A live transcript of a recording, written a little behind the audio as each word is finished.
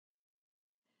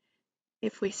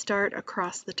If we start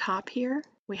across the top here,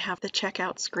 we have the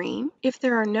checkout screen. If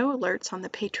there are no alerts on the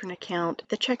patron account,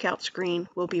 the checkout screen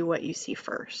will be what you see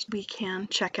first. We can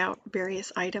check out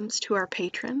various items to our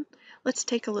patron. Let's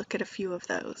take a look at a few of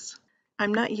those.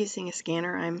 I'm not using a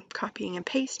scanner, I'm copying and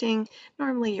pasting.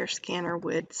 Normally your scanner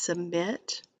would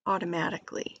submit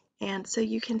automatically. And so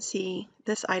you can see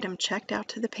this item checked out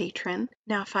to the patron.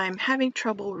 Now if I'm having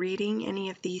trouble reading any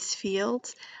of these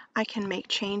fields, I can make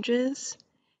changes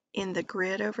in the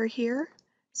grid over here.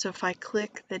 So if I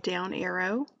click the down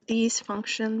arrow, these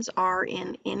functions are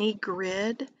in any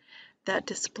grid that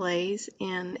displays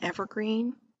in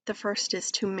Evergreen. The first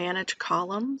is to manage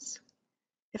columns.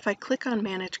 If I click on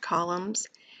Manage Columns,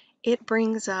 it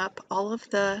brings up all of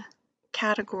the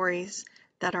categories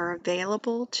that are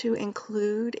available to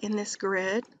include in this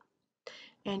grid.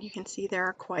 And you can see there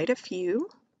are quite a few.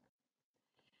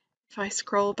 If I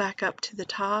scroll back up to the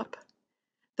top,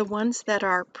 the ones that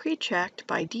are pre-checked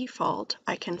by default,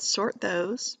 I can sort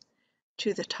those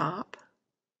to the top.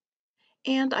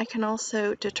 And I can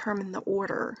also determine the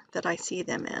order that I see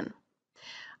them in.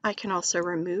 I can also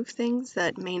remove things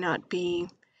that may not be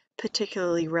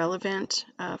particularly relevant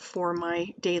for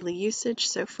my daily usage.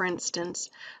 So for instance,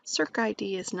 Circ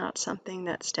ID is not something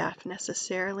that staff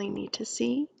necessarily need to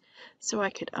see. So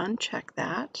I could uncheck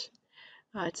that.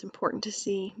 It's important to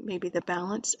see maybe the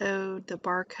balance owed, the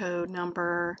barcode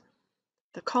number,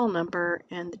 the call number,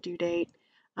 and the due date.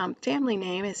 Family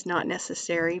name is not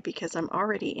necessary because I'm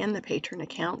already in the patron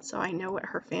account, so I know what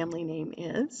her family name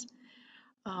is.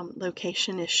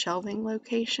 Location is shelving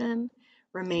location.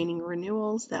 Remaining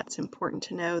renewals, that's important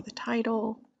to know. The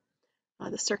title,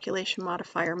 the circulation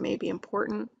modifier may be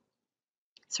important.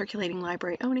 Circulating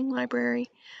library, owning library.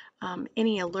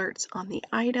 Any alerts on the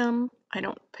item, I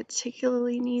don't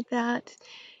particularly need that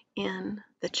in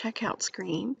the checkout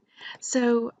screen.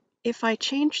 So if I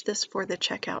change this for the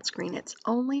checkout screen, it's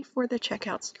only for the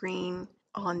checkout screen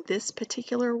on this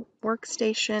particular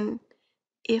workstation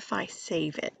if I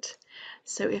save it.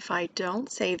 So if I don't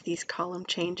save these column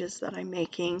changes that I'm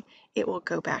making, it will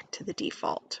go back to the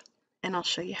default. And I'll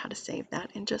show you how to save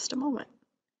that in just a moment.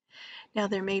 Now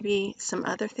there may be some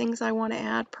other things I want to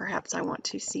add. Perhaps I want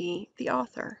to see the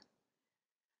author.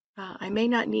 I may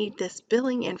not need this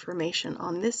billing information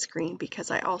on this screen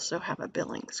because I also have a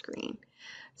billing screen.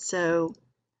 So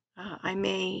I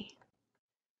may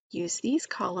use these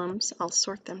columns. I'll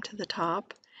sort them to the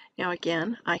top. Now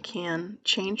again, I can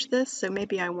change this, so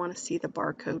maybe I want to see the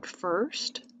barcode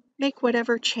first. Make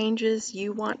whatever changes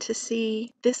you want to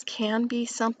see. This can be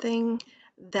something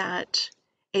that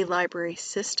a library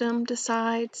system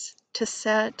decides to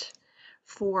set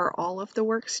for all of the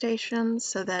workstations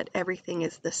so that everything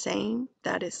is the same.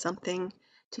 That is something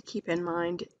to keep in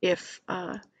mind if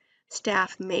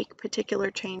staff make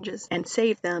particular changes and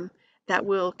save them. That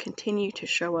will continue to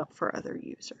show up for other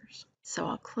users. So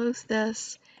I'll close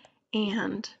this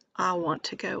and I'll want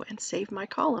to go and save my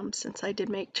column since I did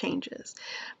make changes.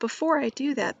 Before I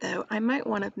do that though, I might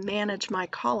want to manage my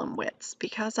column widths.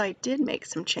 Because I did make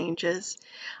some changes,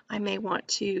 I may want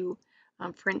to,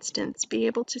 for instance, be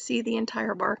able to see the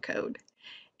entire barcode.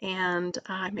 And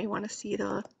I may want to see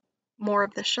more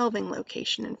of the shelving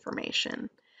location information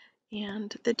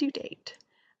and the due date.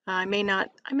 I may not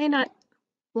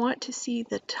want to see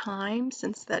the time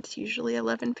since that's usually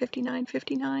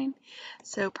 11:59:59.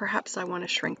 So perhaps I want to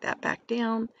shrink that back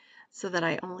down so that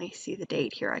I only see the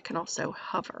date here. I can also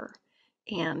hover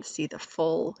and see the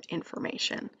full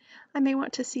information. I may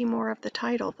want to see more of the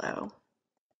title though.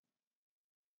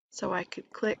 So I could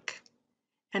click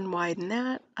and widen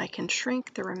that. I can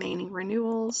shrink the remaining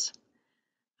renewals.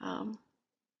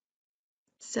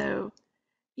 So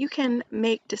you can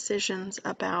make decisions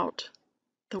about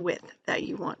the width that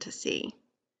you want to see.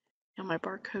 Now my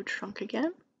barcode shrunk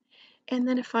again. And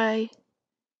then if I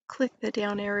click the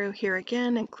down arrow here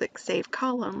again and click Save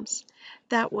Columns,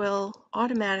 that will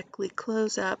automatically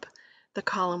close up the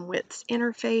column widths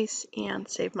interface and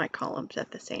save my columns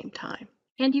at the same time.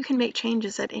 And you can make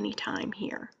changes at any time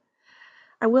here.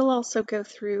 I will also go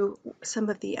through some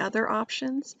of the other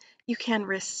options. You can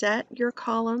reset your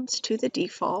columns to the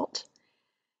default.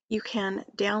 You can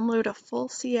download a full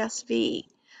CSV.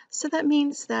 So that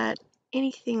means that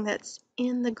anything that's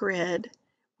in the grid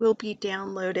will be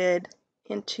downloaded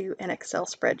into an Excel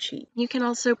spreadsheet. You can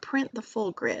also print the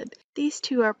full grid. These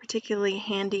two are particularly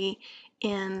handy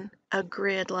in a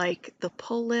grid like the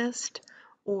pull list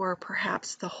or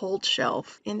perhaps the hold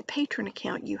shelf. In the patron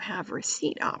account, you have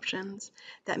receipt options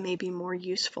that may be more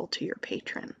useful to your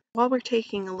patron. While we're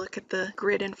taking a look at the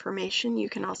grid information, you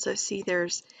can also see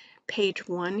there's page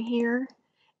 1 here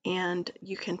and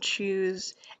you can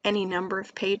choose any number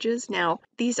of pages. Now,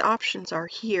 these options are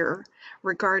here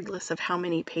regardless of how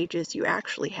many pages you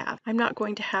actually have. I'm not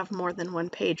going to have more than one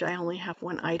page. I only have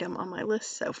one item on my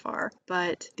list so far,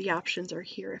 but the options are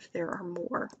here if there are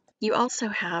more. You also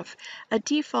have a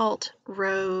default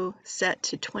row set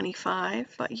to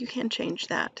 25, but you can change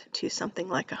that to something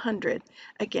like 100.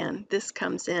 Again, this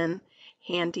comes in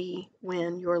handy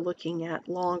when you're looking at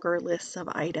longer lists of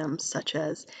items, such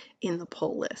as in the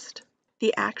pull list.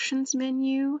 The actions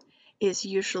menu is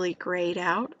usually grayed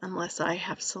out unless I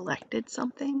have selected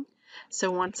something.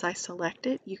 So once I select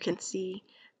it, you can see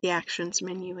the actions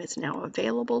menu is now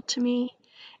available to me.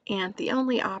 And the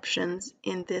only options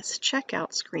in this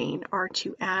checkout screen are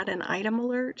to add an item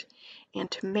alert and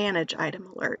to manage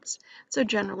item alerts. So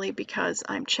generally, because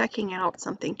I'm checking out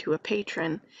something to a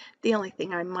patron, the only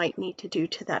thing I might need to do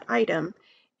to that item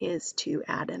is to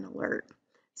add an alert.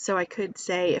 So I could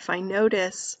say if I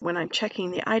notice when I'm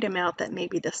checking the item out that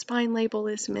maybe the spine label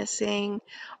is missing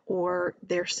or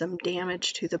there's some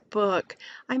damage to the book,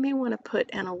 I may want to put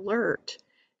an alert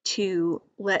to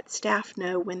let staff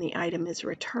know when the item is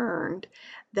returned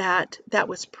that that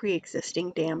was pre-existing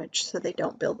damage so they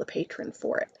don't bill the patron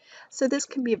for it. So this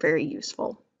can be very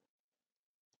useful.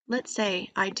 Let's say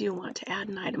I do want to add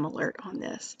an item alert on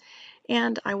this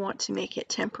and I want to make it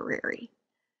temporary.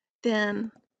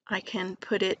 Then I can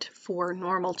put it for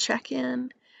normal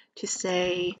check-in to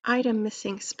say item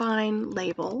missing spine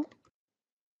label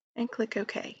and click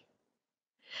OK.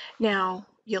 Now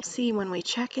you'll see when we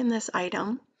check in this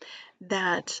item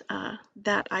that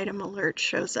that item alert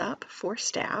shows up for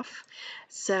staff,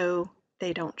 so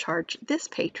they don't charge this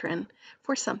patron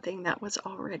for something that was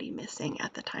already missing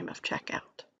at the time of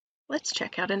checkout. Let's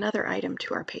check out another item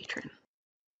to our patron.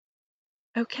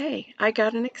 Okay, I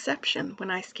got an exception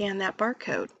when I scan that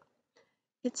barcode.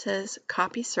 It says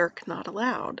copy circ not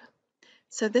allowed.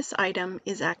 So this item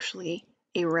is actually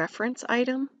a reference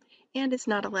item and is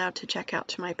not allowed to check out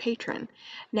to my patron.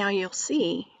 Now you'll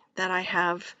see that I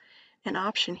have an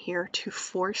option here to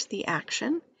force the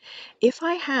action. If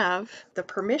I have the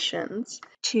permissions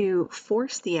to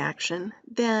force the action,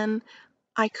 then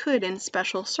I could, in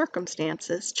special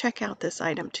circumstances, check out this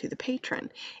item to the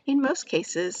patron. In most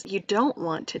cases, you don't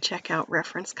want to check out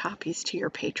reference copies to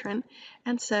your patron,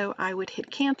 and so I would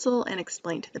hit cancel and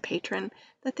explain to the patron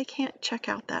that they can't check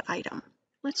out that item.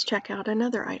 Let's check out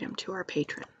another item to our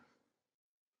patron.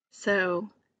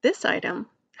 So this item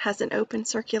has an open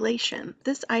circulation.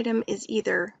 This item is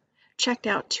either checked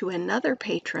out to another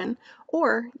patron,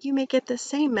 or you may get the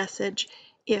same message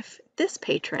if this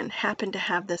patron happened to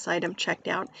have this item checked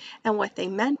out and what they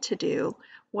meant to do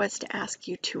was to ask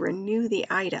you to renew the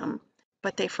item,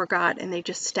 but they forgot and they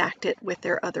just stacked it with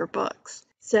their other books.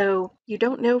 So you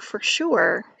don't know for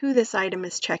sure who this item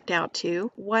is checked out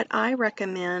to. What I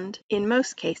recommend in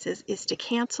most cases is to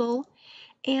cancel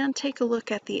and take a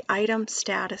look at the item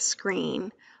status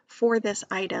screen for this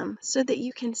item so that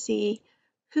you can see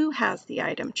who has the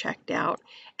item checked out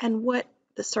and what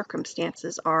the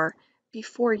circumstances are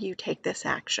before you take this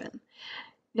action.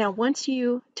 Now, once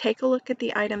you take a look at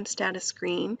the item status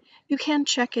screen, you can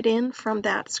check it in from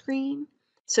that screen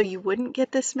so you wouldn't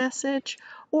get this message,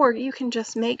 or you can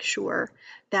just make sure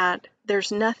that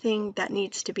there's nothing that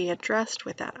needs to be addressed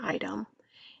with that item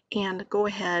and go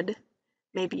ahead.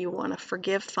 Maybe you want to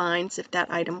forgive fines if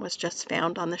that item was just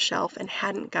found on the shelf and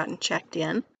hadn't gotten checked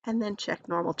in, and then check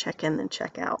normal check-in, then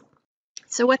check out.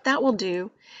 So what that will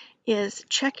do is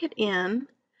check it in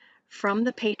from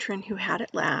the patron who had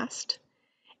it last,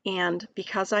 and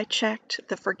because I checked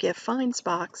the forgive fines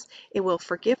box, it will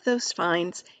forgive those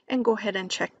fines and go ahead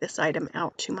and check this item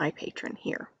out to my patron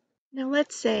here. Now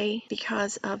let's say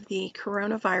because of the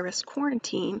coronavirus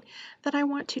quarantine that I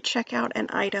want to check out an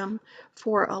item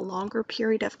for a longer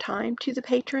period of time to the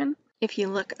patron. If you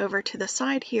look over to the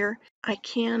side here, I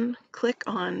can click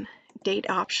on date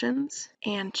options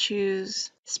and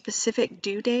choose specific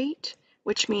due date,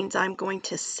 which means I'm going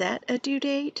to set a due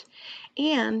date,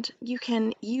 and you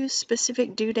can use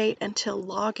specific due date until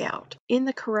logout. In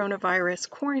the coronavirus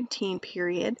quarantine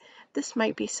period, this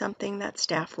might be something that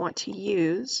staff want to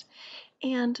use,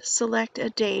 and select a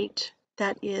date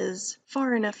that is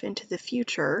far enough into the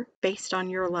future based on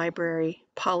your library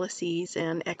policies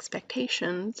and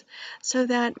expectations so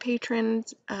that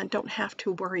patrons don't have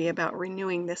to worry about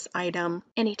renewing this item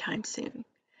anytime soon.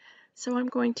 So I'm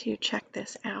going to check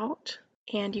this out,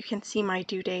 and you can see my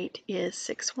due date is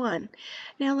 6/1.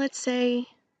 Now let's say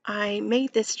I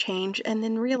made this change and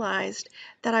then realized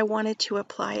that I wanted to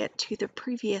apply it to the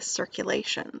previous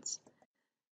circulations.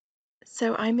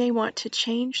 So I may want to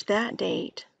change that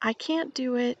date. I can't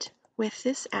do it with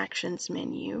this Actions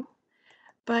menu,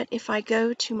 but if I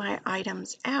go to my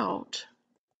Items Out,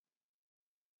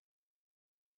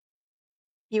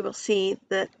 you will see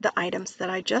that the items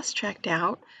that I just checked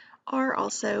out are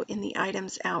also in the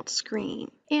Items Out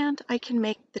screen, and I can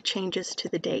make the changes to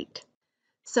the date.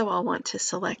 So I'll want to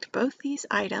select both these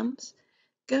items,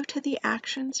 go to the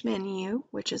Actions menu,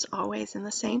 which is always in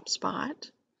the same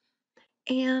spot,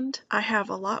 and I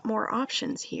have a lot more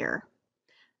options here.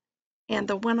 And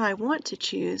the one I want to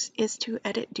choose is to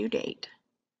edit due date.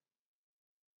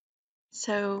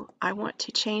 So I want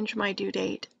to change my due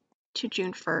date to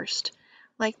June 1st,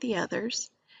 like the others.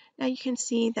 Now you can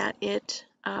see that it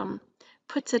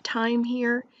puts a time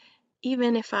here.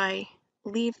 Even if I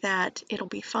leave that, it'll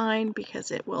be fine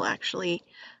because it will actually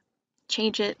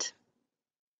change it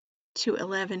to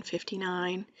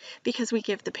 11:59 because we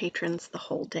give the patrons the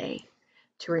whole day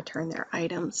to return their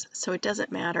items. So it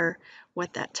doesn't matter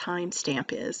what that time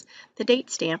stamp is. The date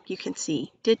stamp, you can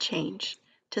see, did change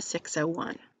to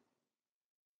 6:01.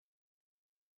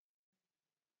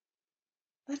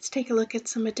 Let's take a look at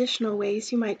some additional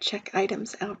ways you might check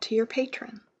items out to your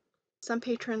patron. Some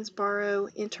patrons borrow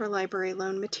interlibrary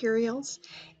loan materials,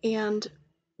 and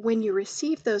when you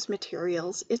receive those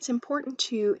materials, it's important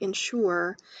to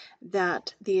ensure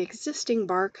that the existing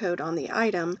barcode on the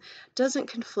item doesn't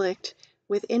conflict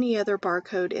with any other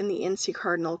barcode in the NC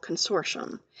Cardinal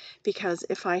Consortium, because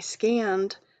if I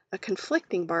scanned a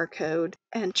conflicting barcode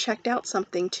and checked out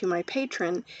something to my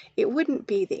patron, it wouldn't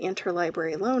be the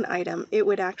interlibrary loan item, it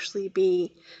would actually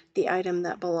be the item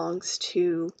that belongs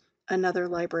to another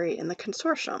library in the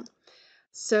consortium.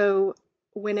 So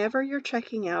whenever you're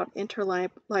checking out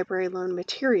interlibrary loan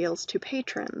materials to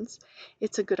patrons,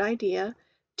 it's a good idea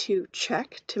to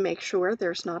check to make sure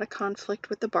there's not a conflict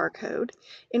with the barcode,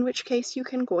 in which case you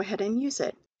can go ahead and use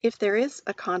it. If there is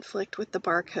a conflict with the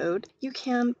barcode, you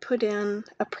can put in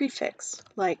a prefix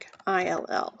like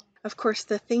ILL. Of course,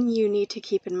 the thing you need to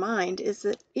keep in mind is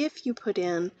that if you put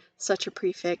in such a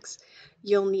prefix,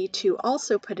 you'll need to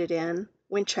also put it in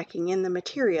when checking in the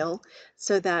material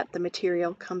so that the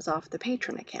material comes off the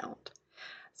patron account.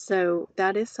 So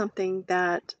that is something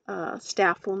that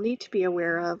staff will need to be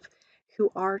aware of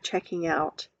who are checking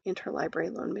out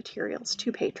interlibrary loan materials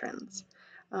to patrons.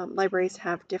 Libraries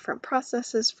have different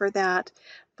processes for that,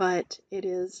 but it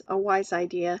is a wise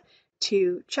idea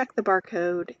to check the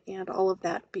barcode and all of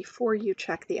that before you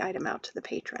check the item out to the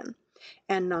patron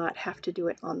and not have to do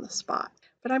it on the spot.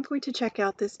 But I'm going to check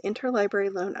out this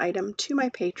interlibrary loan item to my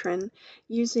patron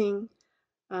using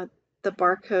the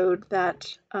barcode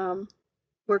that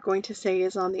we're going to say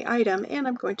is on the item, and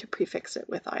I'm going to prefix it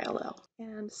with ILL.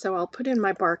 And so I'll put in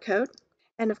my barcode,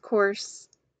 and of course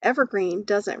Evergreen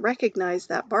doesn't recognize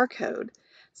that barcode,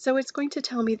 so it's going to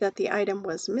tell me that the item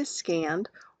was misscanned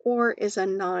or is a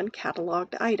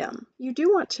non-cataloged item. You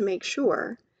do want to make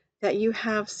sure that you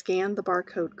have scanned the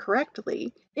barcode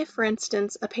correctly. If, for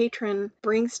instance, a patron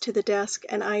brings to the desk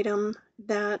an item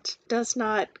that does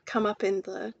not come up in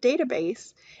the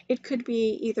database, it could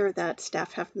be either that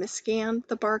staff have misscanned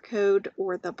the barcode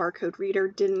or the barcode reader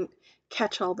didn't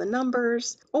catch all the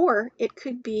numbers, or it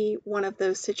could be one of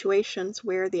those situations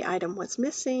where the item was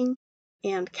missing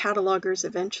and catalogers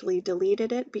eventually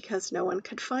deleted it because no one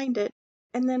could find it,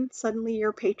 and then suddenly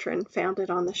your patron found it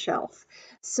on the shelf.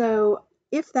 So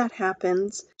if that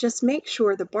happens, just make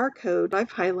sure the barcode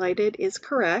I've highlighted is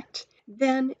correct.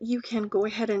 Then you can go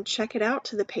ahead and check it out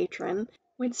to the patron.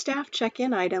 When staff check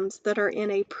in items that are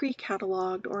in a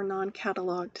pre-cataloged or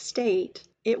non-cataloged state,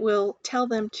 it will tell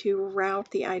them to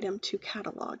route the item to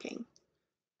cataloging.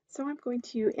 So I'm going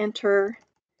to enter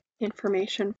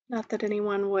information, not that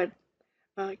anyone would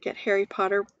get Harry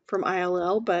Potter from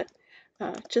ILL, but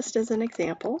just as an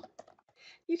example.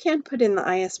 You can put in the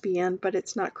ISBN, but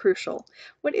it's not crucial.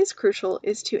 What is crucial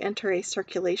is to enter a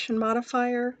circulation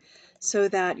modifier so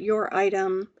that your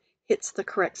item hits the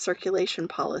correct circulation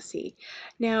policy.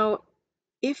 Now,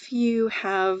 if you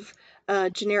have a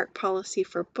generic policy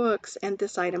for books and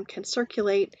this item can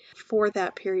circulate for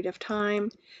that period of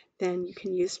time, then you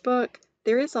can use book.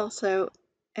 There is also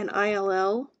an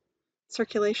ILL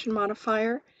circulation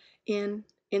modifier in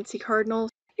NC Cardinal.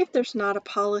 If there's not a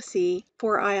policy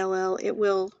for ILL, it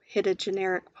will hit a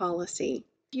generic policy.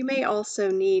 You may also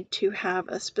need to have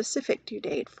a specific due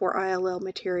date for ILL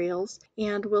materials,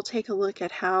 and we'll take a look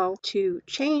at how to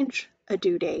change a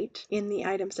due date in the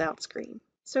Items Out screen.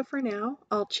 So for now,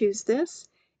 I'll choose this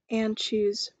and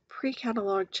choose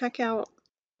Pre-Catalog Checkout,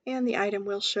 and the item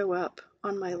will show up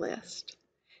on my list.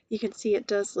 You can see it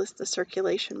does list the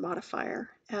circulation modifier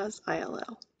as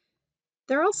ILL.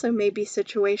 There also may be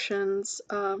situations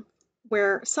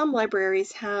where some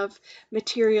libraries have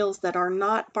materials that are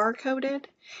not barcoded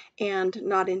and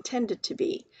not intended to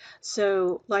be.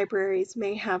 So libraries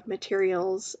may have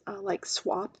materials like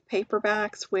swap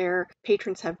paperbacks where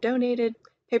patrons have donated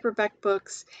paperback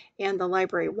books and the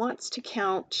library wants to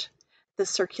count the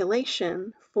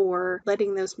circulation for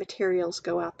letting those materials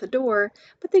go out the door,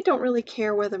 but they don't really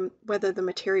care whether the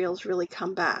materials really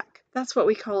come back. That's what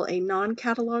we call a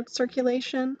non-catalog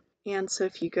circulation. And so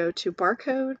if you go to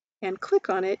barcode and click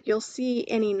on it, you'll see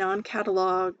any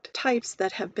non-cataloged types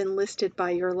that have been listed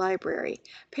by your library.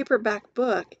 Paperback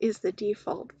book is the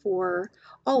default for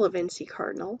all of NC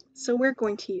Cardinal, so we're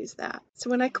going to use that. So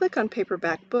when I click on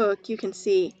paperback book, you can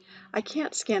see I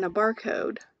can't scan a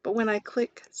barcode, but when I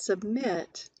click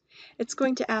submit, it's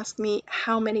going to ask me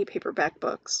how many paperback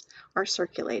books are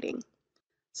circulating.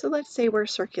 So let's say we're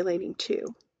circulating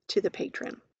 2 to the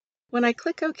patron. When I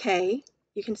click OK,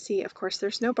 you can see, of course,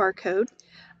 there's no barcode.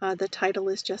 The title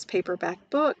is just paperback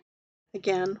book.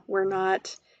 Again, we're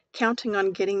not counting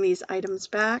on getting these items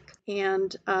back,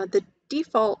 and the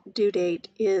default due date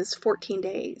is 14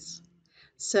 days.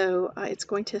 So it's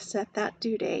going to set that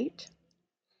due date.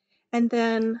 And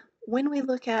then when we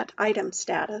look at item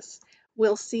status,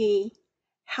 we'll see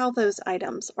how those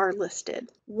items are listed.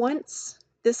 Once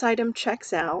this item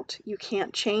checks out, you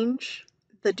can't change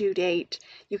the due date,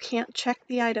 you can't check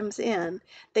the items in,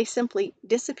 they simply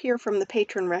disappear from the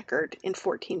patron record in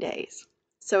 14 days.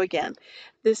 So again,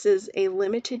 this is a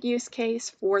limited use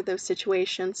case for those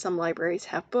situations. Some libraries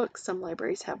have books, some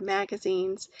libraries have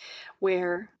magazines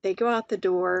where they go out the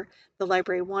door, the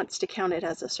library wants to count it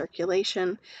as a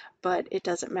circulation, but it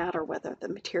doesn't matter whether the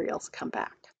materials come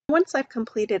back. Once I've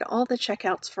completed all the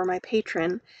checkouts for my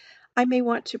patron, I may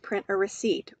want to print a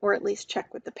receipt, or at least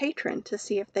check with the patron to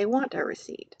see if they want a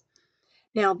receipt.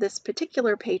 Now, this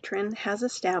particular patron has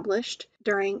established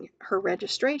during her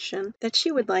registration that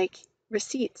she would like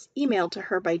receipts emailed to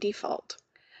her by default.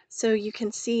 So you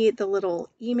can see the little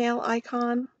email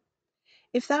icon.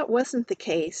 If that wasn't the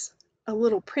case, a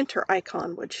little printer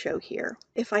icon would show here.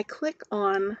 If I click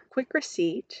on Quick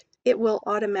Receipt, it will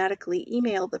automatically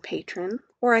email the patron,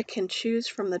 or I can choose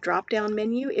from the drop-down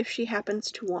menu if she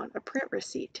happens to want a print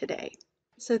receipt today.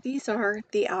 So these are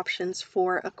the options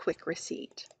for a quick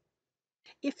receipt.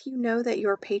 If you know that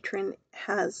your patron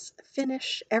has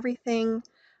finished everything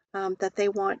that they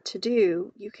want to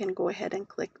do, you can go ahead and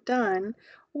click Done,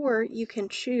 or you can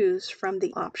choose from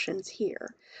the options here.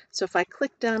 So if I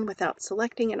click Done without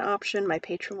selecting an option, my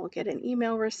patron will get an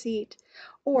email receipt,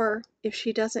 or if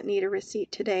she doesn't need a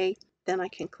receipt today, then I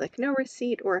can click No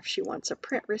Receipt, or if she wants a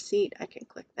print receipt, I can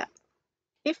click that.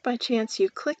 If by chance you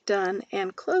click Done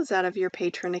and close out of your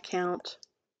patron account,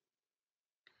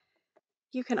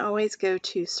 you can always go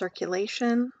to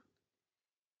Circulation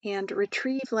and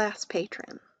Retrieve Last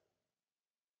Patron.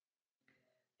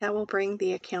 That will bring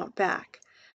the account back.